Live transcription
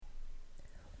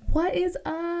What is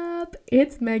up?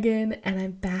 It's Megan, and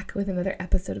I'm back with another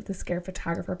episode of the Scare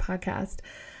Photographer podcast,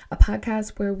 a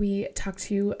podcast where we talk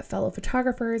to fellow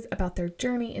photographers about their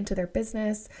journey into their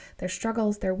business, their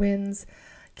struggles, their wins,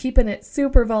 keeping it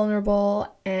super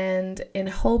vulnerable, and in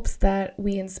hopes that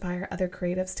we inspire other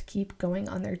creatives to keep going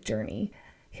on their journey.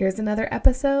 Here's another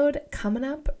episode coming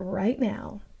up right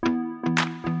now.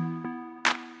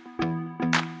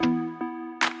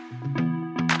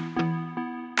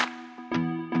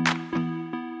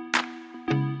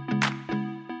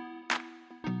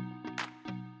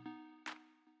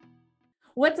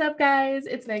 What's up, guys?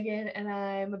 It's Megan, and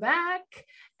I'm back,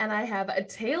 and I have a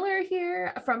Taylor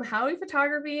here from Howie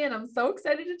Photography, and I'm so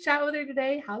excited to chat with her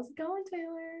today. How's it going,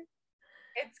 Taylor?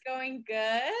 It's going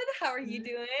good. How are you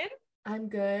doing? I'm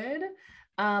good.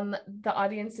 The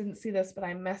audience didn't see this, but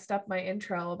I messed up my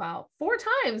intro about 4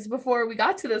 times before we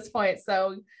got to this point,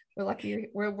 so we're lucky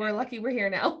we're lucky we're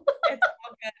here now. It's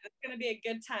all good. It's gonna be a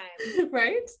good time.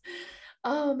 Right?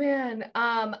 Oh man,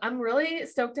 I'm really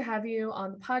stoked to have you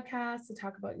on the podcast to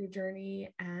talk about your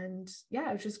journey, and yeah,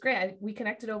 it was just great. We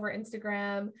connected over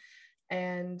Instagram,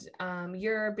 and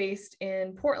you're based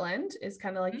in Portland, is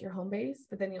kind of like your home base,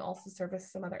 but then you also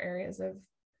service some other areas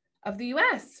of the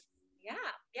US. Yeah.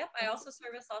 Yep. I also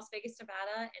service Las Vegas,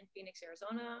 Nevada, and Phoenix,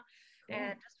 Arizona, Cool.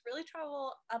 and just really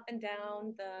travel up and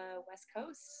down the West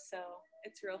Coast. So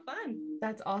it's real fun.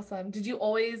 That's awesome. Did you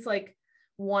always like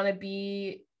want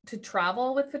to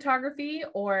travel with photography,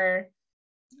 or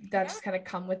that just kind of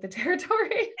come with the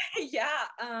territory? Yeah.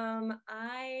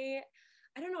 I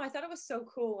don't know. I thought it was so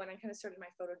cool when I kind of started my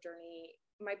photo journey.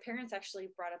 My parents actually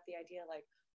brought up the idea like,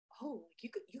 oh, like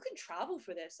you could travel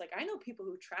for this. Like I know people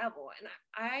who travel, and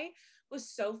I was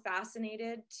so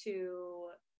fascinated to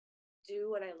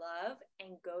do what I love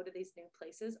and go to these new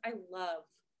places. I love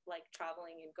like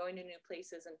traveling and going to new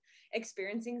places and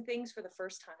experiencing things for the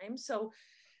first time. So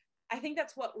I think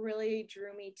that's what really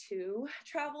drew me to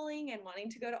traveling and wanting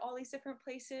to go to all these different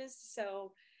places.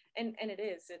 So, and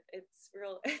it's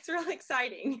real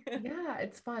exciting. Yeah,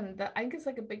 it's fun. I think it's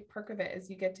like a big perk of it is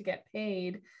you get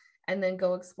paid and then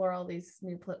go explore all these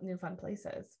new fun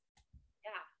places.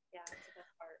 Yeah, that's the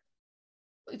best part.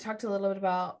 We talked a little bit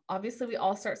about, obviously we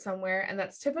all start somewhere, and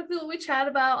that's typically what we chat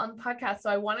about on the podcast. So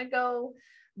I want to go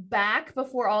back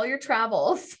before all your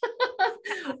travels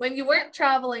when you weren't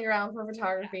traveling around for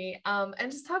photography,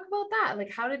 and just talk about that.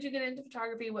 Like, how did you get into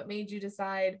photography? What made you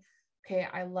decide, okay,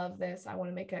 I love this, I want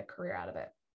to make a career out of it?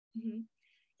 Mm-hmm.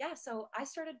 Yeah, so I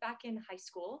started back in high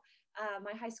school.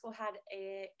 My high school had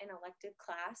an elective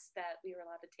class that we were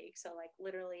allowed to take. So like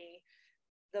literally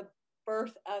the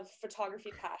birth of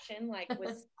photography passion like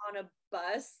was on a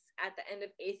bus at the end of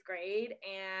 8th grade,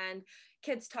 and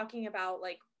kids talking about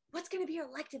like what's going to be your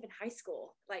elective in high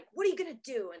school, like what are you going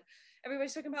to do, and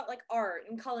everybody's talking about like art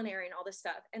and culinary and all this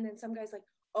stuff, and then some guys like,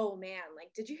 oh man, like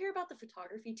did you hear about the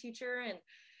photography teacher,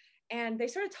 and they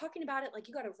started talking about it like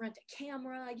you got to rent a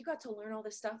camera, you got to learn all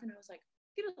this stuff, and I was like,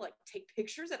 you know, like take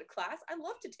pictures at a class. I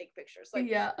love to take pictures. Like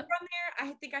Yeah. from there,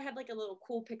 I think I had like a little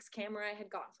cool pics camera I had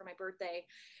gotten for my birthday,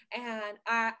 and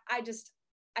I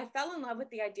fell in love with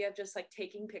the idea of just like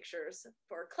taking pictures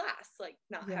for class, like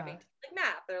not having to like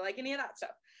math or like any of that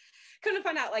stuff. Couldn't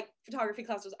find out like photography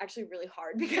class was actually really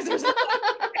hard because there's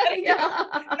Yeah.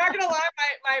 I'm not gonna lie,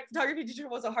 my photography teacher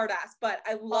was a hard ass, but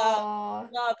I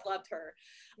loved her.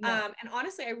 Yeah. And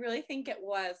honestly, I really think it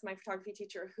was my photography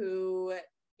teacher who,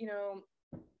 you know,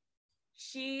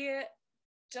 she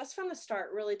just from the start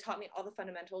really taught me all the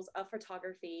fundamentals of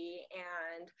photography,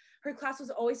 and her class was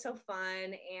always so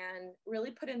fun and really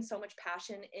put in so much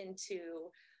passion into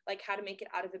like how to make it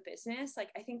out of a business. Like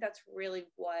I think that's really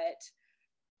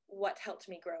what helped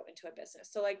me grow into a business.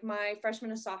 So like my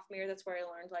freshman and sophomore year, that's where I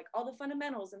learned like all the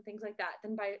fundamentals and things like that.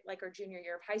 Then by like our junior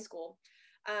year of high school,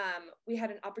 we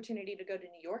had an opportunity to go to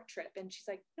New York trip, and she's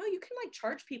like, no, you can like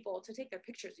charge people to take their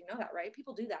pictures, you know that, right?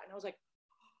 People do that. And I was like,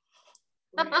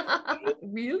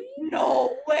 really?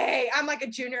 No way. I'm like a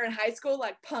junior in high school,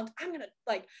 like punked. I'm gonna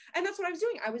like, and that's what I was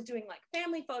doing. I was doing like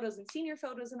family photos and senior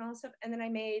photos and all this stuff. And then I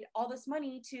made all this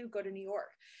money to go to New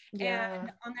York. Yeah.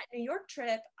 And on that New York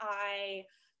trip,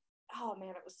 oh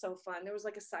man, it was so fun. There was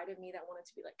like a side of me that wanted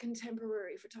to be like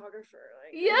contemporary photographer.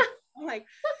 Like, Yeah. Like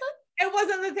it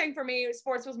wasn't the thing for me.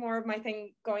 Sports was more of my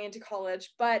thing going into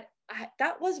college, but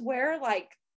that was where like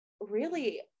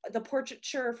really the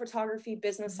portraiture photography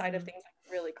business side of things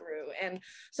really grew. And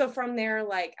so from there,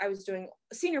 like I was doing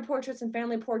senior portraits and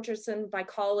family portraits, and by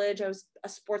college I was a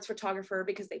sports photographer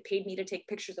because they paid me to take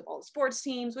pictures of all the sports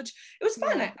teams, which it was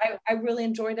fun. Yeah. I really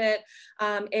enjoyed it.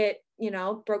 It, you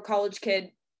know, broke college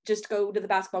kid, just go to the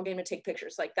basketball game and take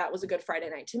pictures. Like that was a good Friday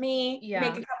night to me. Yeah.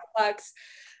 Make a couple bucks.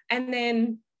 And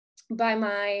then by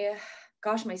my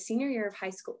senior year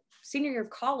of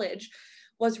college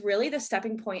was really the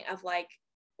stepping point of like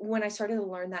when I started to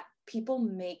learn that people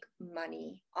make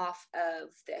money off of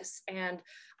this. And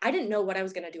I didn't know what I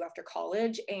was going to do after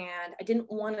college, and I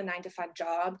didn't want a 9-to-5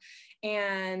 job.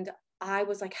 And I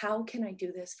was like, how can I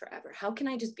do this forever? How can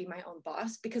I just be my own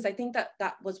boss? Because I think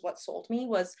that was what sold me,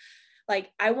 was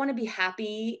like, I want to be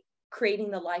happy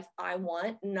creating the life I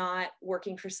want, not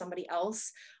working for somebody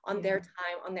else on their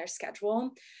time, on their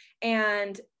schedule.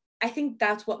 And I think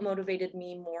that's what motivated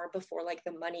me more before like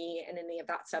the money and any of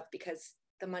that stuff, because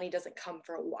the money doesn't come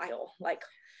for a while. Like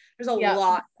there's a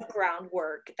lot of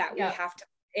groundwork that we have to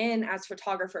put in as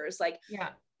photographers. Like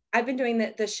I've been doing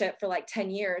this shit for like 10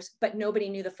 years, but nobody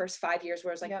knew the first 5 years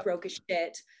where I was like broke as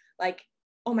shit. Like,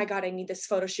 oh my God, I need this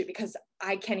photo shoot because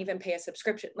I can't even pay a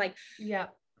subscription. Like,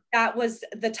 that was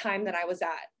the time that I was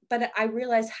at. But I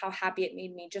realized how happy it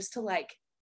made me just to like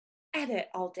edit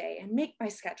all day and make my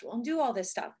schedule and do all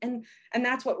this stuff. And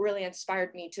that's what really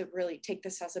inspired me to really take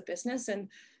this as a business. And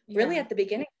really at the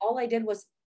beginning, all I did was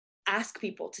ask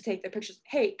people to take their pictures.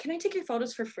 Hey, can I take your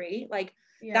photos for free? Like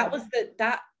that was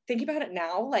think about it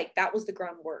now, like that was the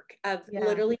groundwork of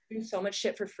literally doing so much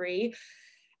shit for free.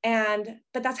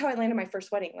 But that's how I landed my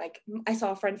first wedding. Like I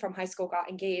saw a friend from high school got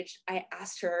engaged. I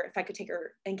asked her if I could take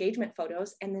her engagement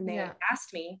photos. And then they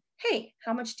asked me, hey,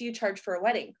 how much do you charge for a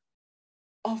wedding?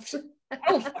 Oh, I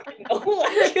don't fucking know.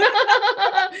 Like,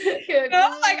 you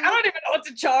know, like I don't even know what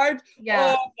to charge.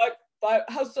 Oh, like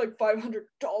how's like $500?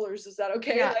 Is that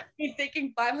okay? Like me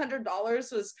thinking $500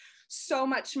 was so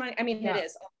much money. I mean, it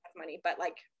is a lot of money, but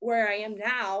like where I am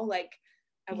now, like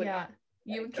I wouldn't.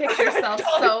 You kicked yourself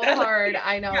so hard.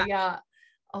 I know.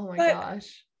 Oh my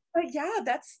gosh. But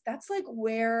that's like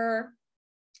where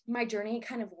my journey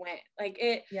kind of went, like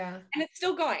it, and it's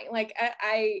still going. Like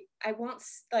I won't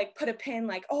like put a pin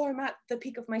like, oh, I'm at the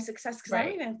peak of my success, because I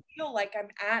don't even feel like I'm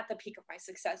at the peak of my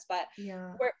success. But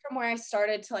from where I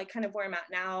started to like kind of where I'm at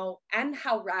now, and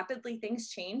how rapidly things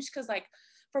change, because like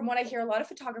from what I hear, a lot of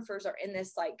photographers are in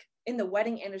this like in the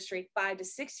wedding industry 5 to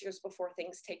 6 years before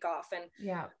things take off. And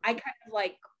I kind of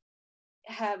like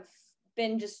have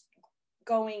been just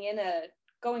going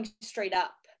straight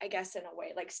up, I guess, in a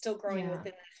way, like still growing within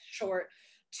this short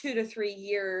 2 to 3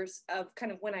 years of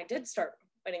kind of when I did start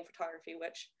wedding photography,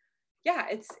 which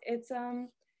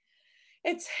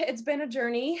it's been a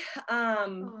journey.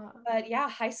 But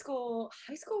high school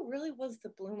really was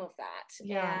the bloom of that.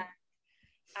 And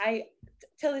I,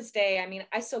 till this day, I mean,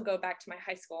 I still go back to my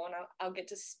high school, and I'll get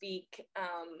to speak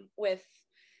with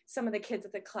some of the kids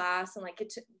at the class, and like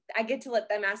I get to let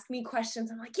them ask me questions.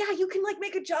 I'm like, yeah, you can like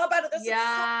make a job out of this.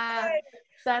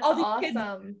 That's all these awesome.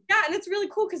 Kids, and it's really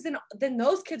cool, because then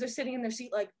those kids are sitting in their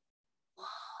seat like, whoa,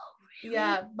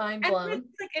 really? Mind blown. And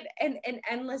it's like an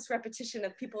endless repetition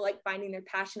of people like finding their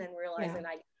passion and realizing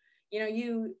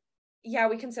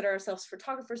we consider ourselves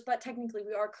photographers, but technically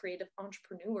we are creative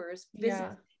entrepreneurs,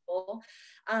 business people.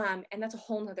 And that's a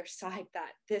whole nother side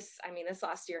that this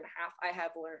last year and a half I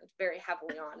have learned very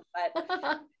heavily on.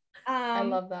 But I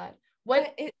love that.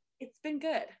 It's been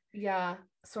good.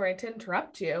 Sorry to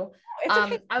interrupt you. It's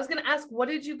okay. I was going to ask, what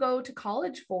did you go to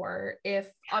college for?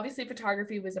 If obviously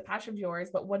photography was a passion of yours,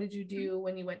 but what did you do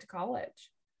when you went to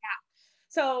college?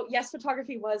 So yes,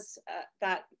 photography was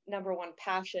that number one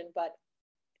passion, but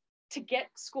to get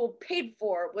school paid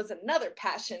for was another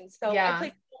passion. So I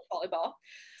played volleyball.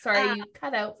 Sorry, you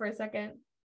cut out for a second.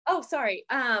 Oh, sorry.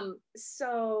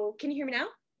 So can you hear me now?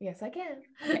 Yes, I can.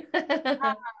 Okay.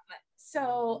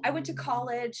 So I went to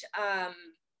college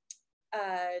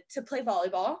to play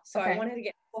volleyball. So I wanted to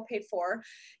get school paid for,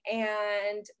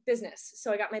 and business.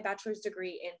 So I got my bachelor's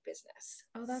degree in business.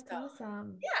 Oh, that's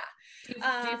awesome.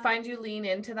 Yeah. Do you find you lean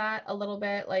into that a little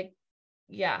bit? Like,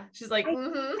 she's like,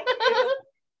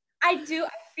 I do. I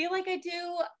feel like I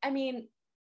do. I mean,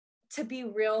 to be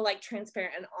real, like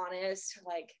transparent and honest,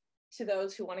 like to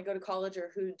those who want to go to college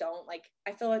or who don't, like,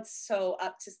 I feel it's so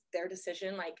up to their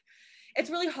decision. Like,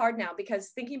 it's really hard now, because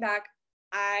thinking back,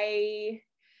 I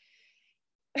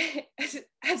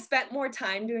have spent more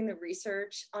time doing the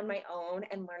research on my own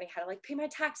and learning how to like pay my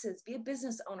taxes, be a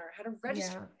business owner, how to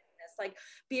register business, like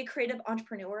be a creative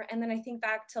entrepreneur. And then I think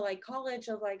back to like college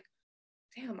of like,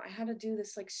 damn, I had to do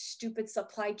this like stupid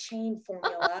supply chain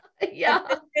formula.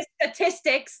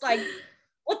 Statistics, like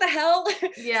what the hell?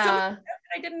 That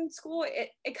I did in school,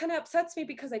 it kind of upsets me,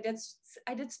 because I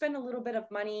did spend a little bit of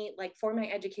money like for my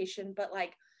education, but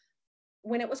like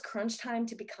when it was crunch time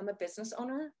to become a business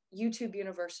owner, YouTube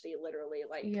University literally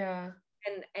like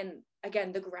and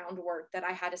again, the groundwork that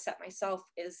I had to set myself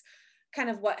is kind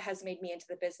of what has made me into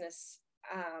the business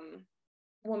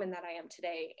woman that I am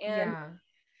today. And Yeah.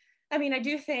 I mean, I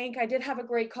do think I did have a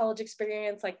great college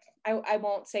experience. Like I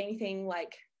won't say anything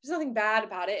like there's nothing bad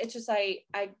about it. It's just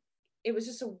it was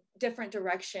just a different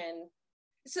direction.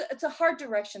 It's a hard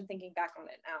direction thinking back on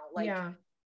it now. Like Yeah.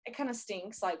 it kind of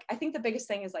stinks. Like I think the biggest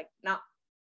thing is like not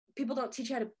people don't teach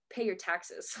you how to pay your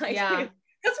taxes. Like Yeah.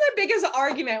 that's my biggest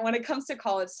argument when it comes to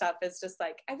college stuff. Is just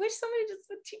like I wish somebody just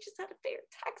would teach us how to pay our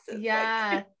taxes.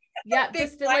 Yeah. Like Yeah. big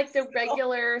Just the, life like the skill.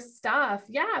 regular stuff.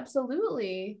 Yeah,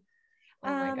 absolutely. Oh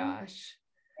my Um, gosh.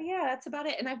 yeah, that's about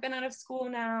it. And I've been out of school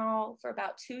now for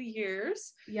about 2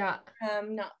 years. Yeah.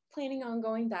 Not planning on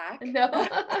going back. No.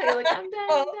 You're like, I'm done.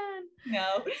 Oh, I'm done.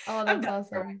 no, Oh, I'm that's done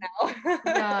for awesome. right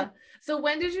now. Yeah. So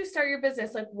when did you start your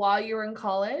business? Like while you were in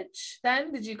college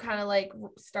then? Did you kind of like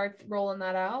start rolling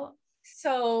that out?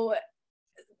 So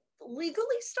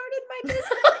legally started my business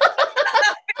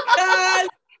because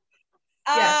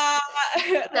Yes.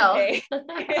 uh No. okay.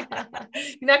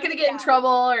 You're not gonna get in Yeah, trouble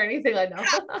or anything, I know.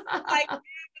 like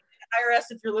IRS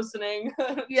if you're listening.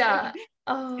 Yeah.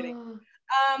 Just kidding.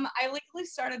 Oh, I legally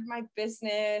started my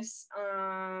business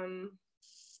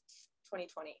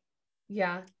 2020.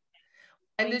 yeah.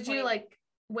 And did you 2020. like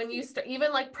when you start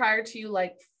even like prior to you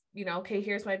like, okay,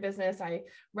 here's my business, I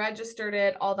registered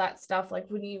it, all that stuff, like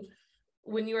when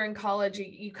you were in college,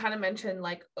 you kind of mentioned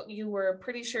like you were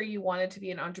pretty sure you wanted to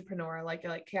be an entrepreneur, like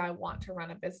you're like, yeah, I want to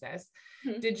run a business.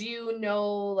 Mhm. Did you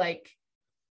know like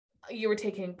you were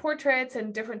taking portraits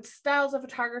and different styles of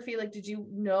photography? Like, did you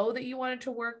know that you wanted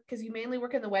to work? Because you mainly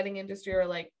work in the wedding industry or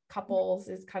like couples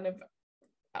is kind of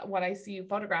what I see you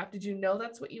photograph. Did you know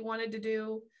that's what you wanted to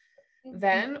do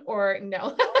then or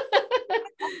no?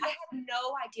 I had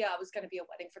no idea I was going to be a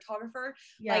wedding photographer.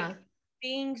 Yeah. Like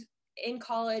being in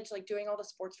college, like doing all the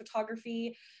sports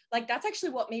photography, like that's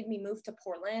actually what made me move to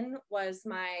Portland was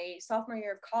my sophomore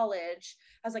year of college.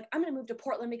 I was like, I'm going to move to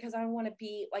Portland because I want to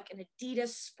be like an Adidas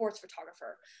sports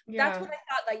photographer. That's Yeah. what I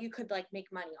thought that you could like make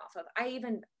money off of. I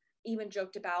even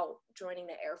joked about joining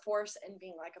the Air Force and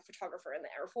being like a photographer in the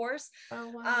Air Force Oh,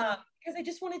 wow. because I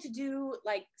just wanted to do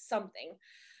like something.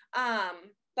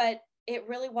 But it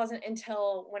really wasn't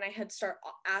until when I had start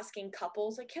asking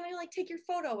couples, like, can I like take your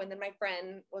photo? And then my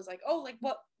friend was like, oh, like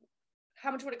what,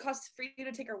 how much would it cost for you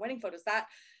to take our wedding photos? That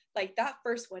like that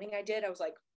first wedding I did, I was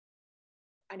like,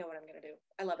 I know what I'm going to do.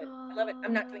 I love it. I love it.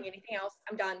 I'm not Oh, doing anything else.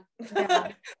 I'm done.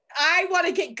 yeah. I want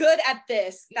to get good at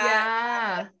this.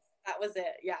 Yeah. That was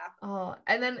it. Yeah. Oh,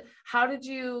 and then how did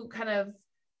you kind of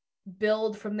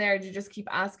build from there? Did you just keep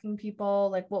asking people?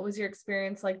 Like, what was your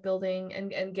experience like building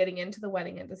and getting into the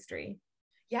wedding industry?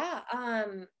 Yeah.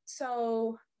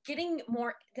 So getting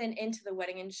more than into the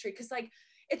wedding industry, because like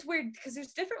it's weird because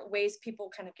there's different ways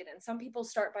people kind of get in. Some people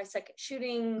start by second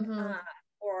shooting, Hmm.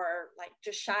 or like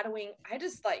just shadowing. I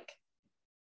just like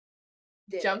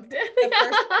did it. Jumped in. The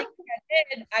first thing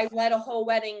I did, I led a whole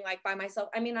wedding like by myself.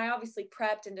 I mean, I obviously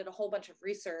prepped and did a whole bunch of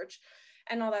research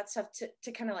and all that stuff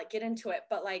to kind of like get into it,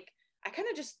 but like I kind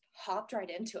of just hopped right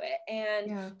into it. And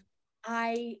Yeah.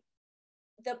 I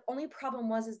the only problem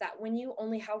was is that when you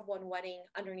only have one wedding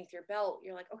underneath your belt,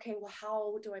 you're like, okay, well,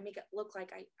 how do I make it look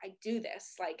like I do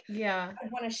this? Like Yeah. I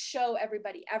want to show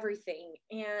everybody everything.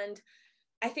 And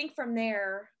I think from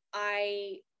there,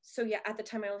 so yeah, at the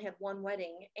time I only had one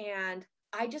wedding and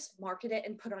I just marketed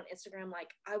and put on Instagram like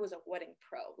I was a wedding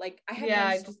pro. Like I had Yeah.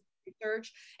 done I so just, much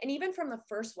research. And even from the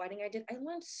first wedding I did, I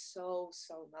learned so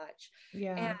much. And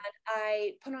yeah.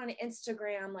 I put on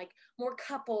Instagram like more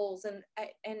couples and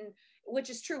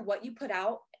which is true. What you put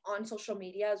out on social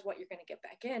media is what you're gonna get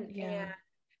back in. Yeah. And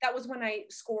that was when I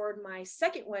scored my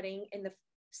second wedding in the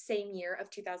same year of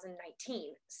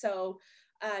 2019. So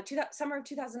summer of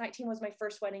 2019 was my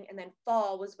first wedding, and then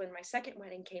fall was when my second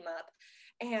wedding came up,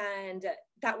 and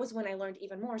that was when I learned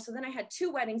even more. So then I had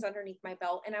two weddings underneath my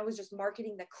belt, and I was just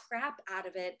marketing the crap out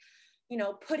of it,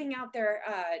 putting out their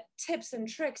tips and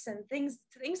tricks and things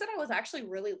that I was actually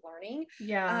really learning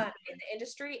Yeah. in the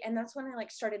industry. And that's when I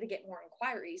like started to get more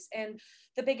inquiries. And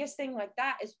the biggest thing like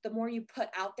that is the more you put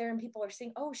out there and people are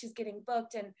saying, oh, she's getting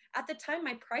booked. And at the time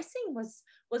my pricing was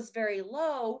very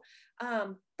low.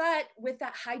 But with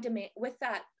that high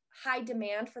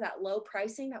demand for that low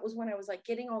pricing, that was when I was like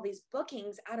getting all these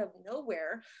bookings out of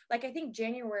nowhere. Like I think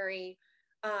January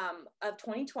of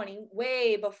 2020,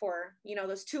 way before,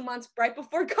 those 2 months right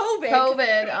before COVID, because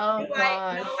COVID. Oh I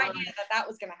had gosh. no idea that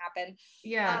was going to happen.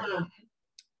 Yeah.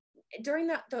 During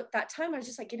that time, I was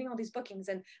just like getting all these bookings,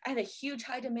 and I had a huge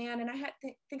high demand, and I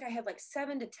think I had like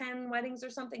 7 to 10 weddings or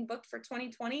something booked for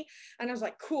 2020, and I was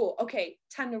like, cool, okay,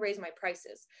 time to raise my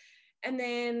prices. And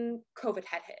then COVID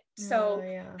had hit. So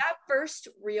Yeah. that first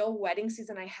real wedding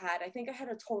season I think I had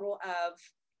a total of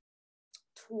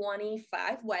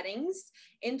 25 weddings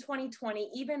in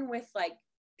 2020, even with like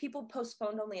people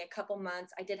postponed only a couple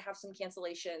months. I did have some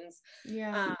cancellations.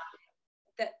 Yeah.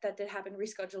 That did happen,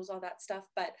 reschedules, all that stuff,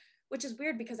 but which is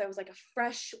weird because I was like a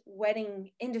fresh wedding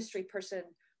industry person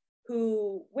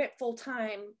who went full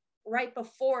time right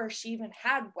before she even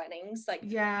had weddings. Like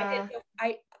Yeah.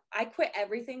 I quit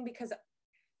everything because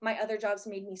my other jobs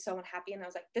made me so unhappy, and I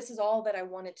was like, this is all that I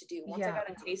wanted to do once I got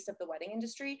a taste of the wedding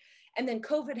industry. And then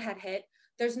COVID had hit.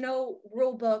 There's no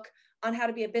rule book on how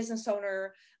to be a business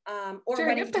owner or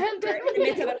During wedding photographer in the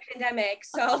midst of a pandemic.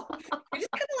 So you're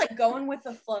just kind of like going with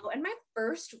the flow. And my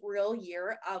first real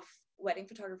year of wedding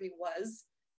photography was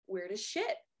weird as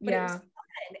shit, but it was fun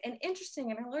and interesting,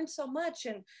 and I learned so much.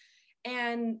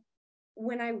 And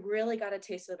when I really got a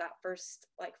taste of that first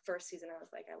season, I was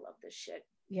like, I love this shit.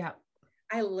 Yeah.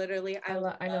 I literally, I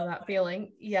know that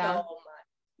feeling. Yeah. So much.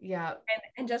 Yeah.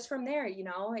 And just from there, you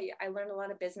know, I learned a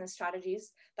lot of business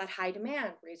strategies. That high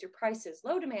demand, raise your prices;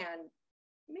 low demand,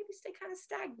 maybe stay kind of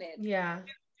stagnant. Yeah.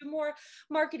 Do more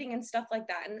marketing and stuff like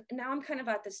that. And now I'm kind of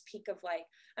at this peak of like,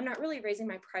 I'm not really raising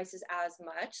my prices as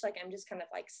much. Like I'm just kind of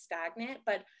like stagnant,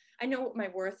 but I know what my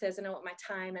worth is. I know what my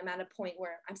time. I'm at a point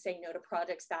where I'm saying no to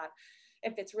projects that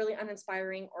if it's really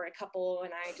uninspiring or a couple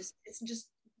and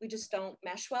we just don't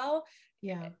mesh well.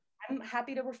 Yeah. I'm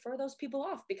happy to refer those people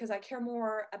off because I care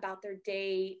more about their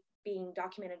day being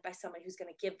documented by somebody who's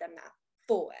going to give them that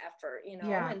full effort, you know.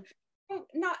 Yeah. And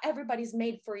not everybody's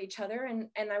made for each other, and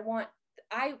I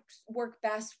work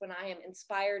best when I am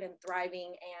inspired and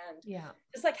thriving and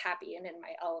just like happy and in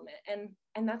my element.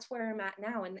 And that's where I'm at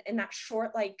now. And in that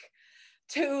short, like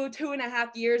 2.5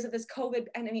 years of this COVID,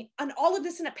 and I mean, and all of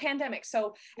this in a pandemic.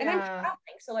 So, and I'm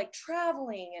traveling. So like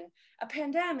traveling and a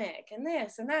pandemic and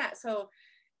this and that. So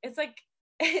it's like,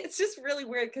 it's just really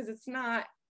weird because it's not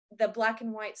the black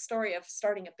and white story of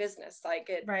starting a business. Like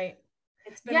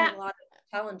it's been a lot of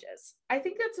challenges. I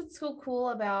think that's what's so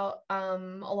cool about a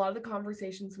lot of the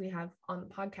conversations we have on the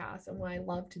podcast, and why I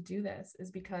love to do this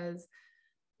is because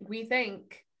we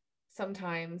think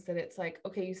sometimes that it's like,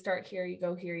 okay, you start here, you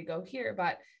go here, you go here,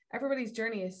 but everybody's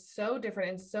journey is so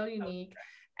different and so unique.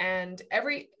 And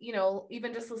every, you know,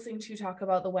 even just listening to you talk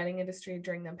about the wedding industry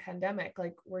during the pandemic,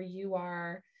 like where you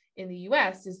are in the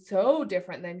US is so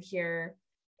different than here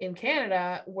in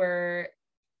Canada, where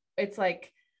it's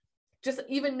like, just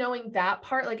even knowing that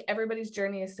part, like everybody's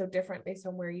journey is so different based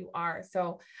on where you are.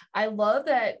 So I love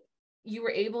that you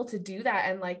were able to do that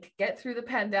and like get through the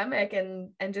pandemic and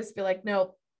just be like,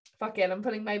 no, fuck it, I'm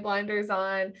putting my blinders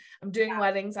on, I'm doing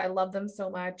weddings, I love them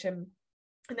so much. And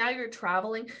now you're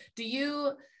traveling.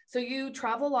 So you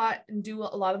travel a lot and do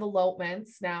a lot of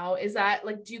elopements now. Is that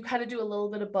like, do you kind of do a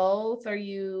little bit of both? Are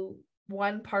you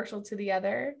one partial to the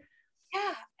other?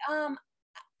 Yeah.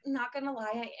 Not gonna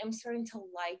lie, I am starting to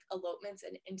like elopements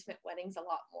and intimate weddings a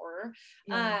lot more.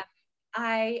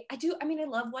 I do. I mean, I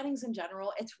love weddings in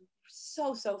general. It's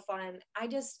so fun.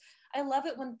 I love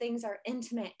it when things are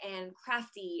intimate and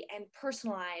crafty and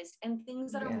personalized and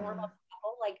things that are more about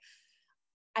people. Like,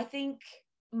 I think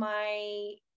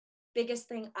my biggest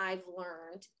thing I've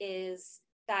learned is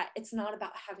that it's not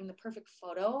about having the perfect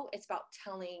photo. It's about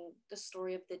telling the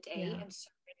story of the day and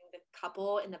serving the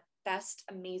couple in the best,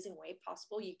 amazing way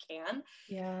possible you can.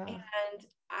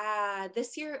 And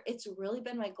this year, it's really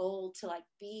been my goal to like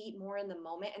be more in the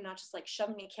moment and not just like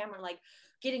shoving a camera, like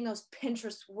getting those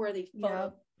Pinterest worthy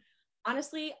photos.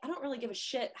 Honestly, I don't really give a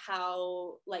shit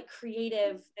how like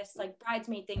creative this like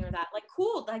bridesmaid thing or that. Like,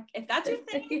 cool. Like, if that's your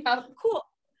thing, cool.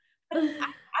 But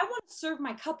I want to serve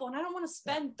my couple, and I don't want to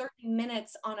spend 30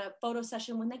 minutes on a photo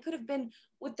session when they could have been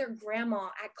with their grandma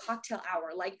at cocktail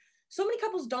hour. Like, so many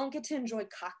couples don't get to enjoy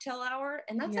cocktail hour,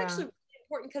 and that's actually really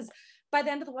important because by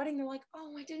the end of the wedding, they're like,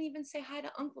 oh, I didn't even say hi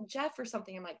to Uncle Jeff or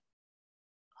something. I'm like,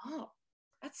 oh,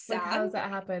 that's sad. Like, how does that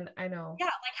happen? I know. Yeah,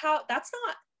 like how that's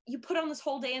not, you put on this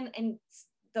whole day and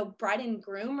the bride and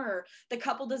groom or the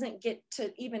couple doesn't get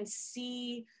to even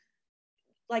see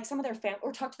like some of their family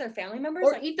or talk to their family members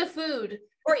or like, eat the food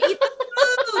like, you paid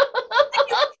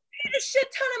a shit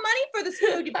ton of money for this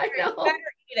food. You better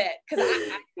eat it because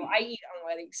I eat on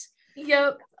weddings.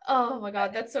 Yep. Oh my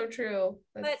god, that's so true.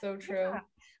 That's so true.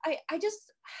 Yeah,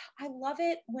 I love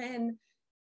it when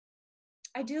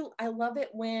I love it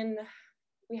when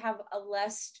we have a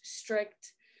less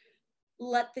strict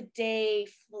let the day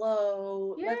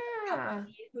flow, let the couple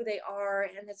be who they are,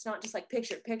 and it's not just like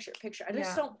picture.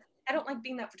 I don't like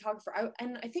being that photographer.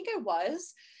 I think I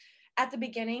was at the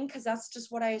beginning because that's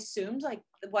just what I assumed, like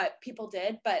what people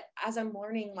did. But as I'm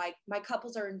learning, like my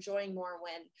couples are enjoying more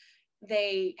when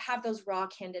they have those raw,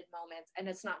 candid moments, and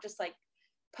it's not just like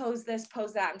pose this,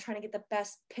 pose that. I'm trying to get the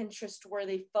best Pinterest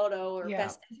worthy photo or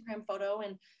best Instagram photo.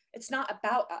 And it's not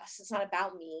about us. It's not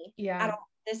about me at all.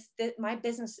 This my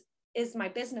business is my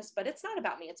business, but it's not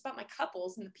about me. It's about my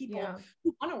couples and the people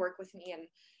who want to work with me.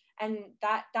 And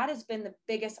that has been the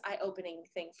biggest eye-opening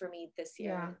thing for me this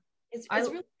year. It's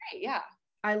really great. Yeah.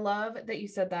 I love that you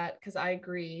said that, because I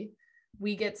agree.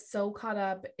 We get so caught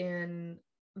up in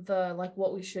the like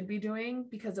what we should be doing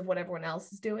because of what everyone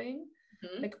else is doing.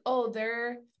 Like, oh,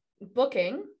 they're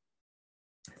booking,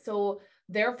 so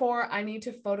therefore I need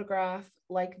to photograph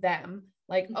like them.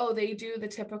 Like, oh, they do the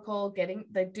typical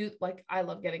like, I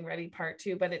love getting ready part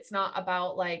too, but it's not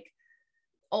about like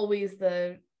always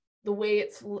the way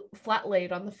it's flat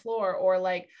laid on the floor, or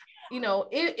like, you know,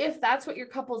 if that's what your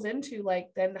couple's into, like,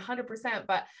 then 100%.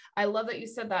 But I love that you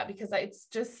said that, because it's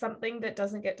just something that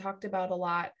doesn't get talked about a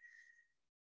lot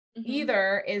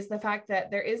either, is the fact that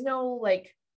there is no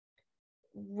like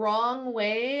wrong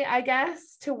way, I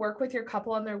guess, to work with your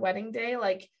couple on their wedding day.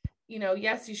 Like, you know,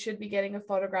 yes, you should be getting a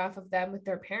photograph of them with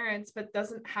their parents, but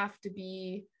doesn't have to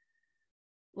be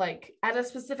like at a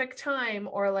specific time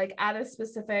or like at a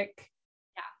specific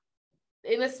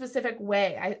in a specific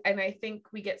way. I think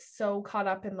we get so caught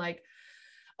up in like,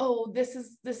 oh, this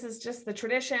is just the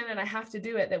tradition and I have to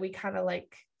do it, that we kind of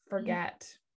like forget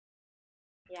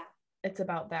it's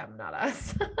about them, not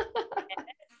us.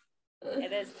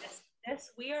 It is.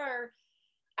 This we are,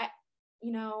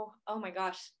 you know, oh my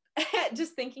gosh,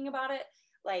 just thinking about it,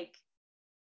 like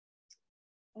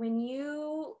when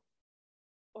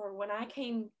I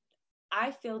came, I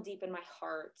feel deep in my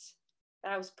heart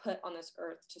that I was put on this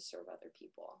earth to serve other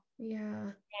people.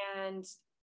 Yeah. And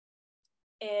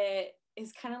it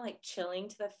is kind of like chilling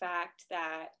to the fact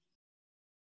that,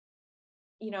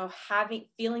 you know,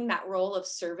 feeling that role of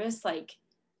service, like,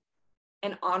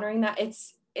 and honoring that,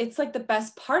 it's like the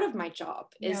best part of my job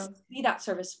is to be that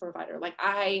service provider. Like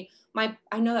I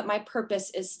know that my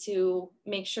purpose is to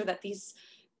make sure that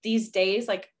these days,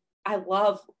 like, I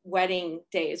love wedding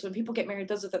days. When people get married,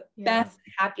 those are the best,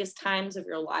 happiest times of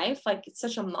your life. Like, it's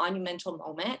such a monumental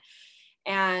moment.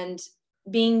 And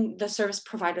being the service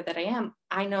provider that I am,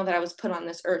 I know that I was put on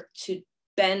this earth to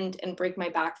bend and break my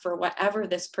back for whatever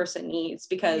this person needs.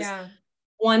 Because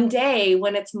one day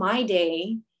when it's my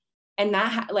day, and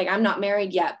that, like, I'm not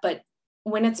married yet, but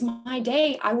when it's my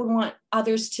day, I would want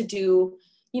others to do,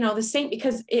 you know, the same,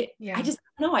 because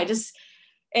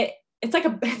it's like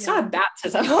it's not a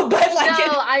baptism, but like,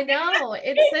 no, I know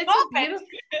it's such a beautiful,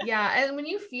 and when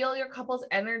you feel your couple's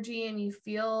energy and you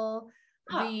feel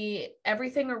the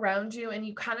everything around you, and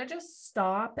you kind of just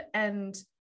stop and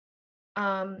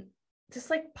just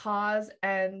like pause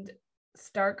and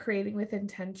start creating with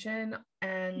intention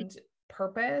and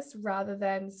purpose, rather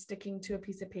than sticking to a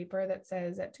piece of paper that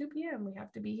says at 2 p.m. we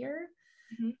have to be here.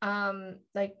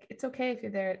 Like, it's okay if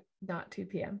you're there at not 2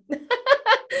 p.m.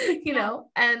 you know,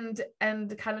 and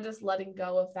kind of just letting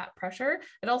go of that pressure.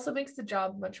 It also makes the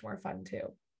job much more fun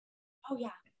too.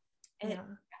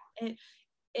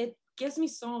 It gives me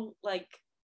so, like,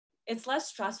 it's less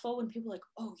stressful when people are like,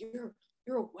 oh, you're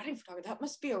a wedding photographer, that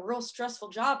must be a real stressful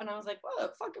job. And I was like, well,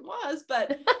 it fucking was,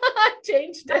 but I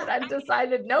changed it. I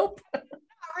decided, nope. Not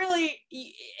really.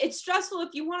 It's stressful if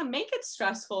you want to make it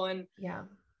stressful. And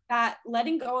that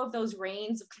letting go of those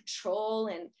reins of control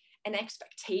and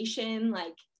expectation,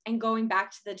 like, and going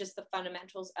back to just the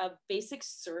fundamentals of basic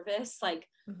service, like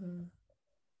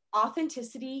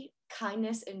authenticity,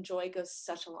 kindness, and joy goes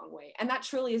such a long way. And that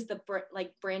truly is the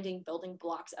like branding building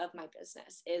blocks of my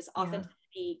business, is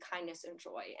authenticity, kindness, and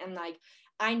joy. And like,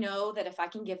 I know that if I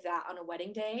can give that on a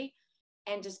wedding day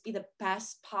and just be the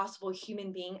best possible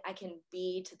human being I can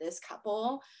be to this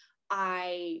couple,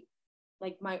 I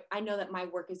know that my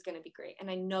work is going to be great. And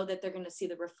I know that they're going to see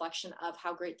the reflection of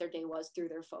how great their day was through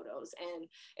their photos. And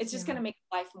it's just going to make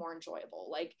life more enjoyable.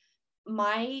 Like,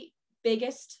 my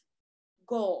biggest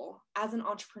goal as an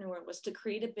entrepreneur was to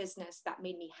create a business that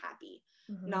made me happy,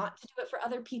 not to do it for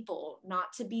other people,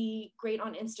 not to be great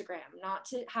on Instagram, not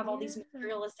to have all these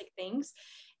materialistic things.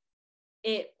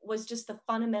 It was just the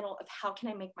fundamental of how can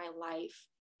I make my life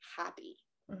happy?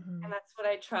 And that's what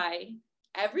I try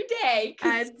every day,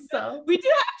 because we do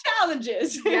have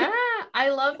challenges. I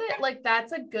love it. Like,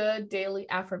 that's a good daily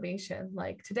affirmation.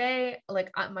 Like, today,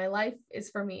 like, my life is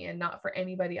for me and not for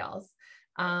anybody else.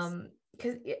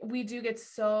 Because we do get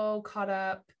so caught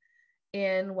up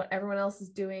in what everyone else is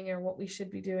doing or what we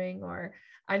should be doing. Or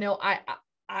I know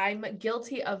I'm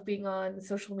guilty of being on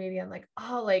social media and like,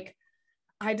 oh, like,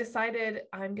 I decided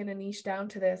I'm going to niche down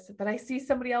to this, but I see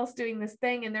somebody else doing this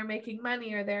thing and they're making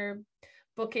money, or they're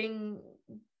booking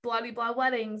bloody blah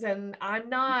weddings and I'm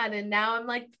not. And now I'm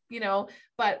like, you know,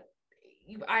 but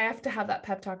I have to have that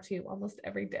pep talk too almost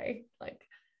every day. Like,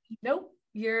 nope,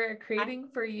 you're creating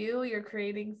for you, you're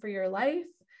creating for your life.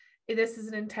 This is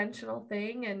an intentional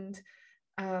thing. And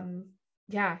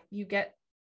yeah,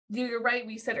 you're right.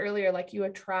 We said earlier, like you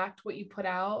attract what you put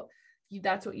out.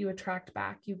 That's what you attract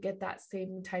back. You get that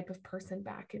same type of person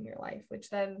back in your life, which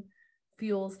then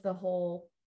fuels the whole,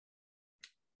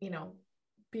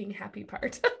 being happy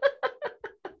part.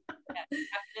 Yeah,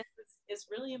 happiness is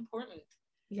really important.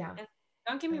 Yeah. And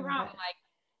don't get me wrong, like,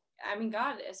 I mean,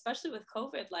 God, especially with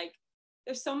COVID, like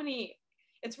there's so many,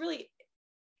 it's really,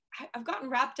 I've gotten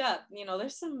wrapped up,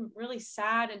 there's some really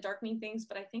sad and darkening things,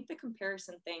 but I think the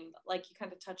comparison thing, like you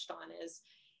kind of touched on, is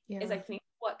I think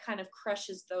what kind of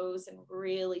crushes those and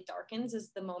really darkens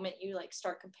is the moment you like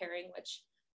start comparing, which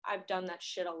I've done that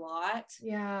shit a lot.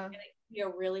 Yeah. And it can be a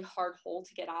really hard hole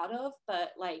to get out of,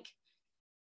 but like,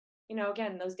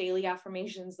 again, those daily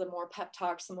affirmations, the more pep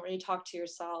talks, the more you talk to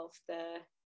yourself, the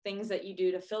things that you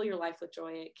do to fill your life with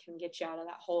joy, it can get you out of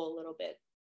that hole a little bit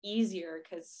easier,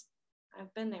 because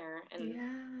I've been there, and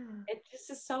it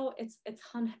just is so it's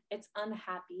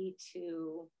unhappy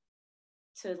to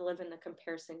live in the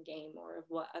comparison game or of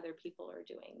what other people are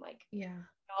doing. Like, we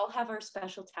all have our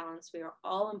special talents, we are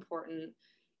all important,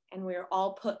 and we are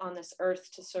all put on this earth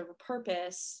to serve a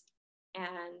purpose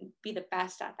and be the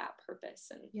best at that purpose.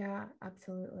 And yeah,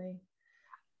 absolutely.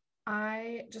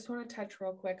 I just want to touch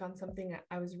real quick on something that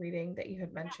I was reading that you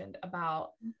had mentioned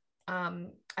about.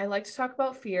 I like to talk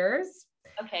about fears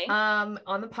on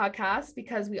the podcast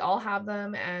because we all have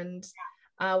them. And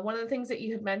one of the things that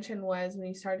you had mentioned was when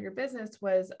you started your business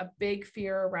was a big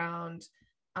fear around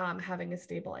having a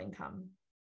stable income.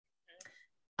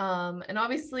 And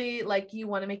obviously, like, you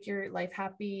want to make your life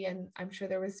happy. And I'm sure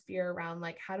there was fear around,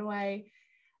 like, how do I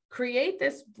create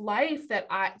this life that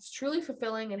it's truly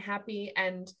fulfilling and happy,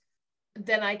 and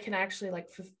then I can actually like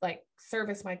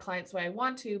service my clients the way I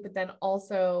want to, but then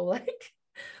also like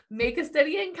make a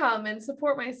steady income and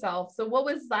support myself. So what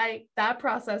was like that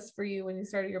process for you when you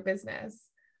started your business?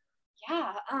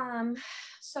 Yeah.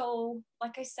 So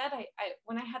like I said, I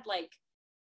when I had like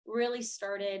really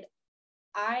started,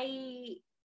 I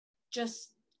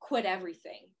just quit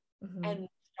everything and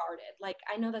started. Like,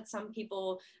 I know that some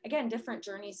people, again, different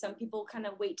journeys, some people kind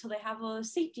of wait till they have a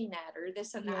safety net or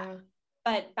this and that.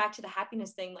 But back to the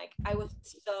happiness thing, like I was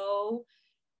so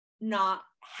not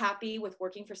happy with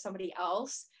working for somebody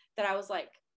else that I was like,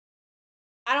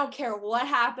 I don't care what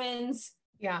happens.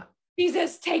 Yeah.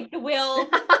 Jesus, take the wheel.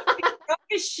 Drunk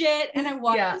as shit. And I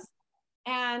was. Yeah.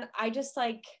 And I just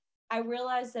like, I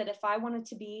realized that if I wanted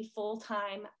to be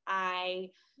full-time, I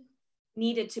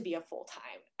needed to be a full-time.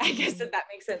 I guess that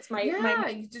makes sense. My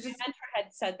mentor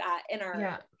had said that in our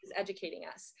was educating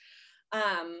us.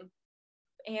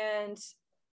 And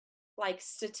like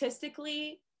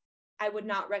statistically, I would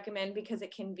not recommend, because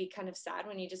it can be kind of sad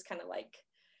when you just kind of like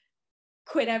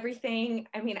quit everything.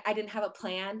 I mean, I didn't have a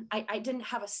plan. I didn't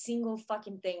have a single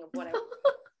fucking thing of what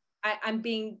I'm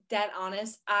being dead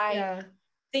honest. I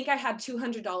think I had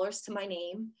 $200 to my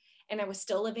name, and I was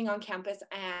still living on campus,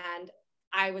 and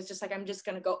I was just like, I'm just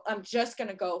going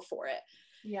to go for it.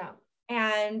 Yeah.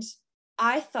 And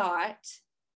I thought,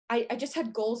 I just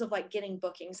had goals of like getting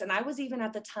bookings. And I was even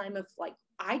at the time of like,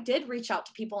 I did reach out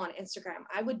to people on Instagram.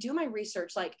 I would do my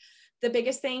research. Like, the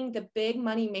biggest thing, the big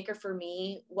money maker for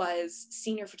me was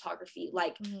senior photography.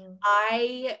 Like,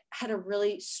 I had a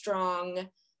really strong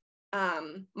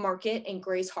market in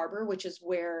Grays Harbor, which is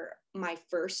where my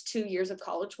first 2 years of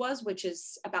college was, which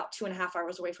is about 2.5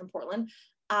 hours away from Portland.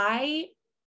 I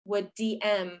would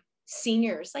DM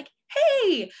seniors like,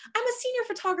 hey, I'm a senior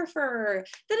photographer,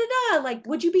 like,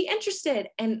 would you be interested?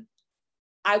 And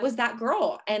I was that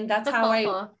girl, and that's how I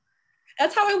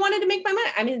wanted to make my money.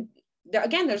 I mean,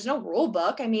 again, there's no rule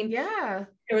book. I mean, there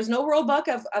was no rule book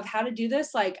of how to do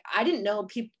this. Like, I didn't know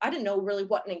really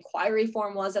what an inquiry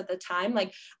form was at the time.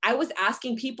 Like, I was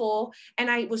asking people,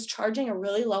 and I was charging a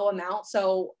really low amount.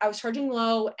 So I was charging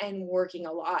low and working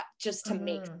a lot just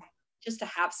to just to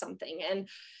have something.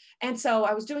 And so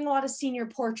I was doing a lot of senior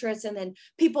portraits, and then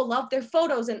people loved their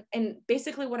photos. And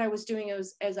basically what I was doing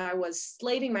is, as I was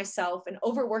slaving myself and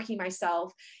overworking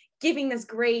myself, giving this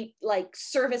great like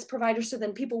service provider, so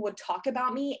then people would talk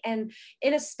about me. And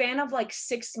in a span of like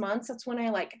 6 months, that's when I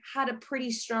like had a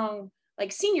pretty strong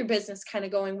like senior business kind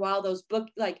of going, while those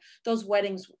those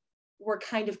weddings were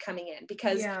kind of coming in,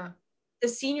 because the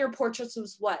senior portraits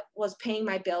was what was paying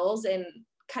my bills and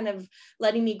kind of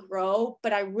letting me grow.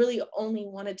 But I really only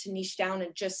wanted to niche down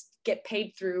and just get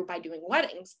paid through by doing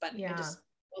weddings, but I just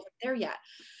wasn't there yet.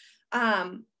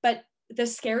 But the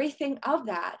scary thing of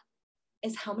that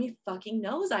is how many fucking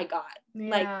no's I got.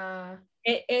 Like,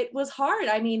 it was hard.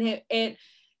 I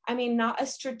mean, not a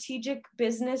strategic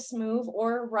business move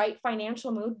or right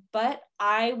financial move, but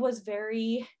I was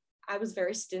very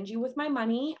stingy with my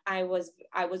money. I was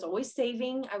always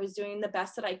saving. I was doing the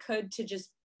best that I could to just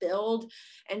build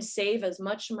and save as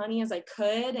much money as I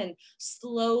could and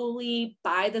slowly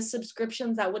buy the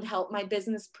subscriptions that would help my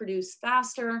business produce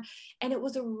faster. And it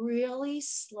was a really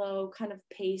slow kind of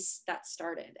pace that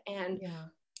started. And Yeah.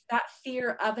 that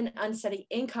fear of an unsteady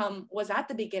income was at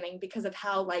the beginning because of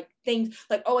how like things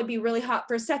like, oh, it'd be really hot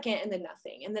for a second and then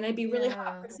nothing. And then it'd be really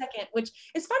hot for a second, which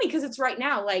is funny because it's right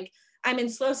now, like I'm in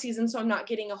slow season. So I'm not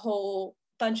getting a whole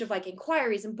bunch of like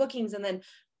inquiries and bookings. And then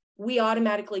we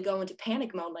automatically go into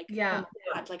panic mode. Like, oh my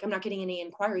God, like I'm not getting any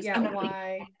inquiries. Yeah. I'm not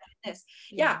Why? this.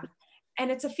 Yeah.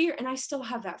 And it's a fear. And I still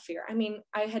have that fear. I mean,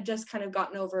 I had just kind of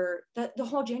gotten over the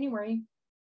whole January.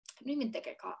 I don't even think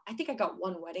I think I got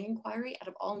one wedding inquiry out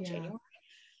of all in January.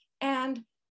 And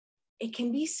it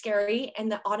can be scary.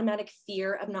 And the automatic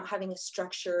fear of not having a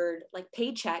structured like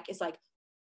paycheck is like,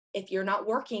 if you're not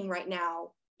working right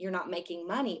now, you're not making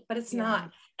money. But it's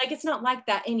not like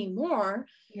that anymore.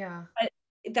 Yeah. But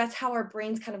that's how our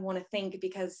brains kind of want to think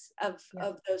because of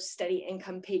those steady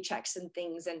income paychecks and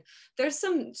things. And there's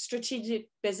some strategic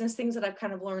business things that I've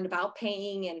kind of learned about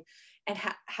paying and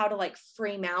how to like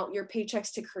frame out your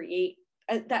paychecks to create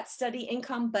that steady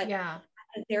income. But at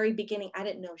the very beginning, I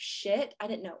didn't know shit. I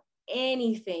didn't know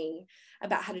anything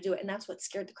about how to do it. And that's what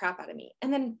scared the crap out of me.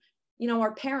 And then,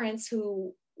 our parents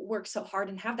who work so hard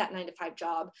and have that 9-to-5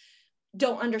 job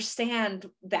don't understand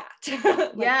that.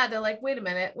 Like, they're like, wait a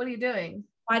minute, what are you doing?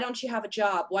 Why don't you have a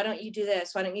job? Why don't you do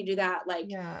this? Why don't you do that?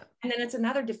 Like, and then it's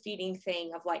another defeating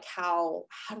thing of like, how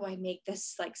do I make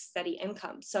this like steady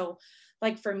income? So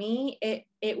like for me,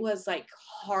 it was like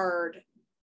hard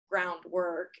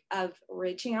groundwork of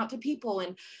reaching out to people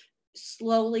and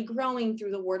slowly growing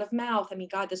through the word of mouth. I mean,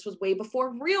 God, this was way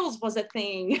before Reels was a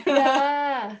thing.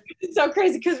 Yeah. It's so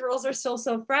crazy because Reels are still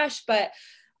so fresh, but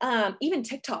even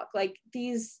TikTok, like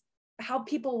how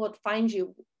people would find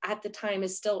you at the time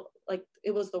is still like,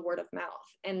 it was the word of mouth.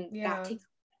 And that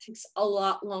takes a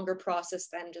lot longer process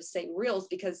than just say Reels,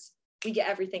 because we get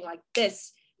everything like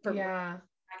this from back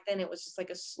then. It was just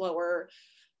like a slower,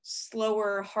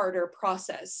 harder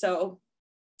process. So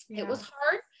it was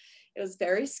hard. It was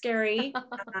very scary.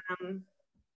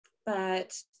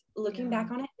 But looking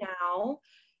back on it now,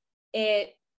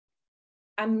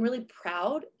 I'm really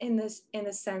proud in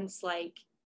the sense like,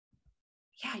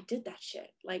 yeah, I did that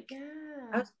shit. Like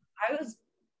I was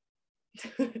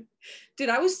dude,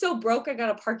 I was so broke. I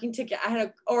got a parking ticket.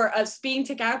 Or a speeding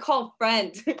ticket. I called a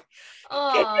friend.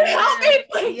 Oh, help me,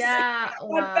 please.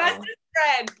 My bestest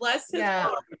friend, bless his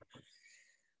heart. It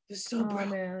was so broke.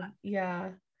 Man. Yeah.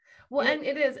 Well, and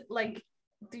it is like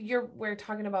we're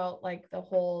talking about like the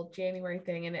whole January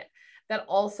thing, and that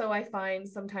also I find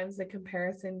sometimes the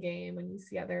comparison game when you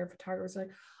see other photographers like,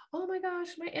 oh my gosh,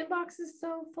 my inbox is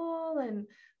so full, and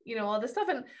all this stuff,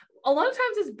 and a lot of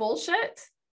times it's bullshit.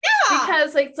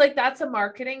 Because it's like that's a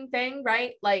marketing thing,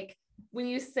 right? Like when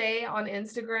you say on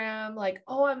Instagram, like,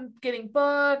 oh, I'm getting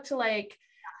booked, like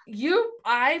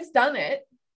I've done it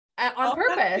on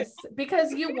purpose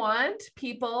because you want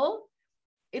people.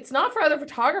 It's not for other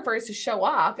photographers to show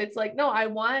off. It's like, no, I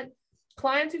want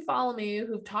clients who follow me,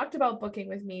 who've talked about booking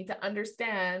with me, to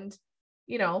understand,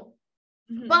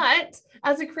 but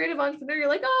as a creative entrepreneur, you're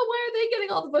like, oh, why are they getting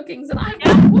all the bookings? And I'm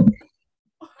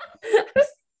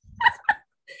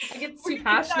I get too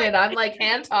passionate. I'm like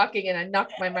hand talking and I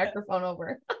knocked my microphone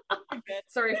over.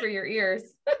 Sorry for your ears.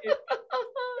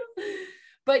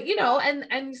 But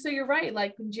and so you're right.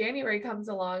 Like when January comes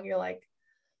along, you're like,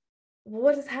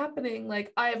 what is happening?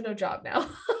 Like I have no job now.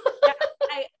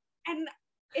 And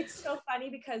it's so funny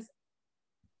because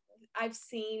I've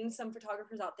seen some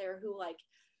photographers out there who like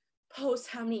post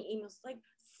how many emails, like,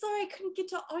 sorry, I couldn't get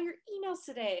to all your emails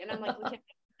today. And I'm like, looking at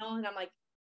my email and I'm like,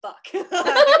 fuck. Yep.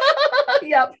 I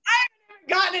haven't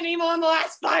gotten an email in the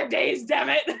last 5 days, damn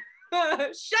it.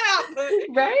 Shut up.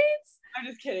 Right? I'm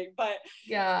just kidding. But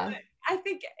yeah, I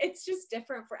think it's just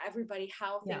different for everybody,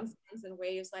 how things comes in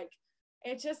waves. Like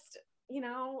it just,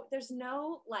 there's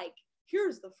no like,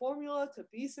 here's the formula to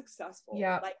be successful.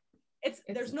 Yeah. Like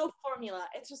there's no formula.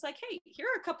 It's just like, hey, here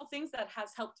are a couple things that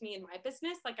has helped me in my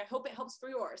business. Like, I hope it helps for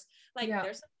yours. Like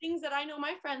there's some things that I know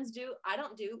my friends do, I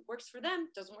don't do, works for them,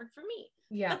 doesn't work for me.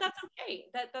 Yeah. But that's okay.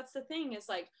 That's the thing is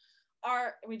like,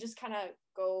 we just kind of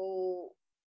go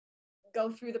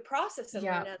through the process and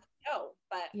learn as we go.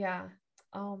 But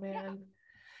oh man.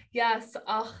 Yes.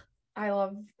 I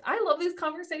love these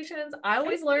conversations. I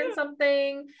always learn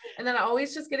something, and then I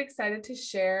always just get excited to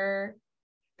share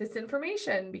this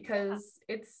information, because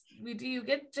you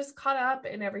get just caught up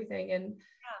in everything, and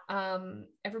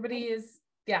everybody's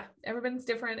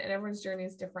different and everyone's journey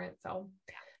is different. So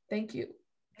thank you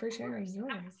for sharing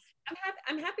yours.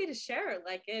 I'm happy to share.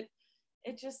 Like it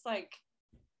just like,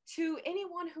 to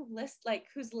anyone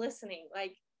who's listening,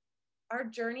 like our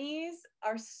journeys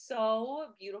are so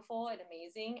beautiful and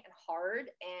amazing and hard,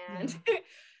 and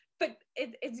but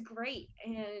it's great.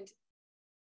 And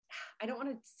I don't want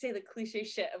to say the cliche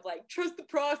shit of like, trust the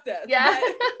process. Yeah.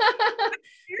 But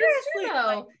seriously,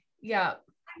 like, yeah.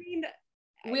 I mean,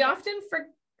 we often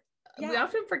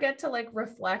forget to like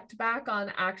reflect back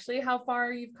on actually how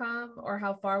far you've come or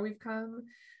how far we've come.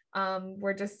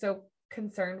 We're just so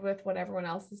concerned with what everyone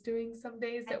else is doing some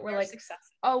days that we're like,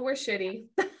 successful. Oh, we're shitty.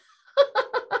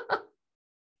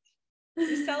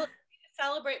 We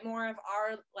celebrate more of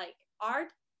our,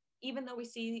 even though we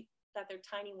see that they're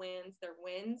tiny wins,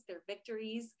 they're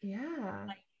victories. Yeah.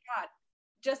 Like, God,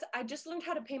 I just learned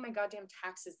how to pay my goddamn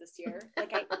taxes this year.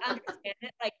 Like, I understand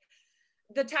it. Like,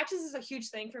 the taxes is a huge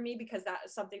thing for me, because that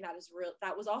is something that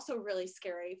was also really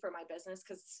scary for my business,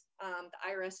 because the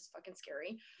IRS is fucking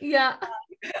scary. Yeah.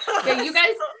 Yeah,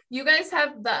 you guys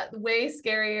have the way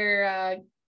scarier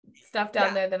stuff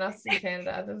down there than us in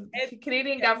Canada. The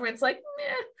Canadian government's like,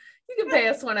 you can pay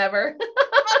us whenever.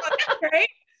 Right?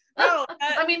 No,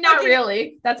 I mean, not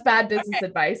really. That's bad business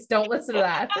advice. Don't listen to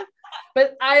that.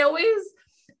 But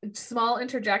small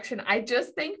interjection, I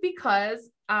just think because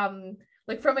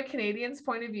like from a Canadian's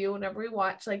point of view, whenever we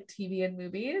watch like TV and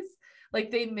movies,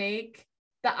 like they make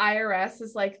the IRS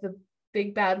is like the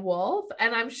big bad wolf,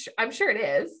 and I'm sure it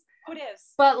is. Oh, it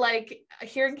is. But like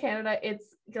here in Canada, it's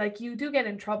like you do get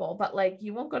in trouble, but like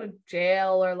you won't go to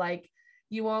jail, or like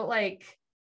you won't, like,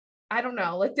 I don't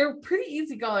know, like they're pretty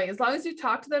easygoing. As long as you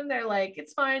talk to them, they're like,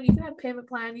 it's fine, you can have a payment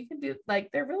plan, you can do, like,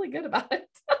 they're really good about it.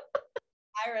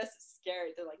 IRS is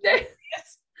scary. They're like,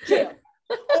 yes, jail.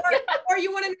 Or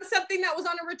you want to know something that was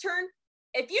on a return?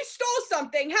 If you stole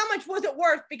something, how much was it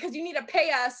worth? Because you need to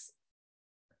pay us.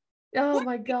 Oh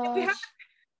my gosh.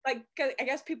 Like, I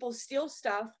guess people steal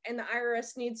stuff, and the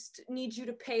IRS needs you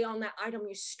to pay on that item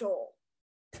you stole.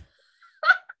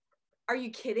 Are you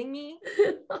kidding me?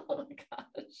 Oh my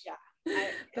gosh. Yeah,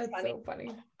 that's funny. So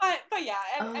funny. But yeah,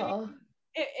 I mean,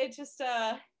 it just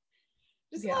a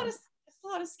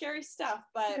lot of scary stuff.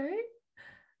 But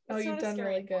oh, you've done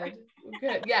really good.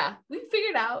 Good. Yeah, we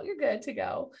figured out you're good to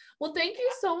go. Well, thank you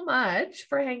so much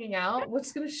for hanging out. We're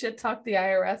just gonna shit talk the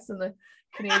IRS and the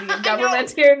Canadian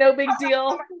government here. No big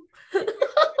deal.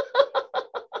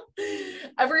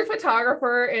 Every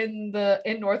photographer in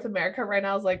North America right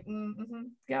now is like,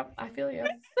 yeah, I feel you.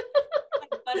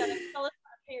 But tell us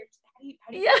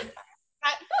how do you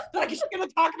like, is she gonna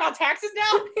talk about taxes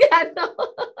now? Yeah, no.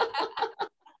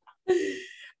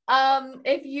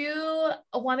 If you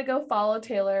want to go follow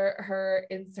Taylor,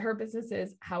 her business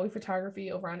is Howie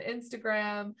Photography over on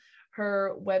Instagram.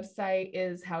 Her website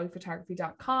is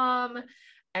howiephotography.com.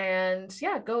 And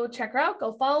yeah, go check her out,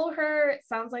 go follow her. It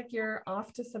sounds like you're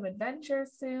off to some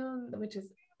adventures soon, which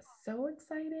is so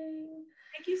exciting.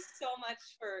 Thank you so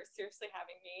much for seriously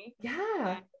having me.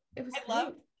 Yeah, it was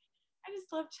great. I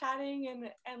just love chatting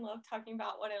and love talking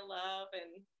about what I love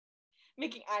and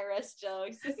making IRS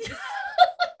jokes.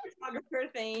 Photographer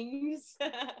things.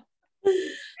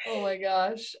 Oh my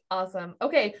gosh. Awesome.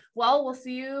 Okay. Well, we'll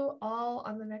see you all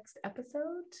on the next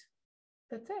episode.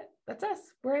 That's it. That's us.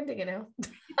 We're ending it now.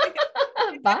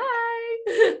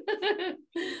 Bye.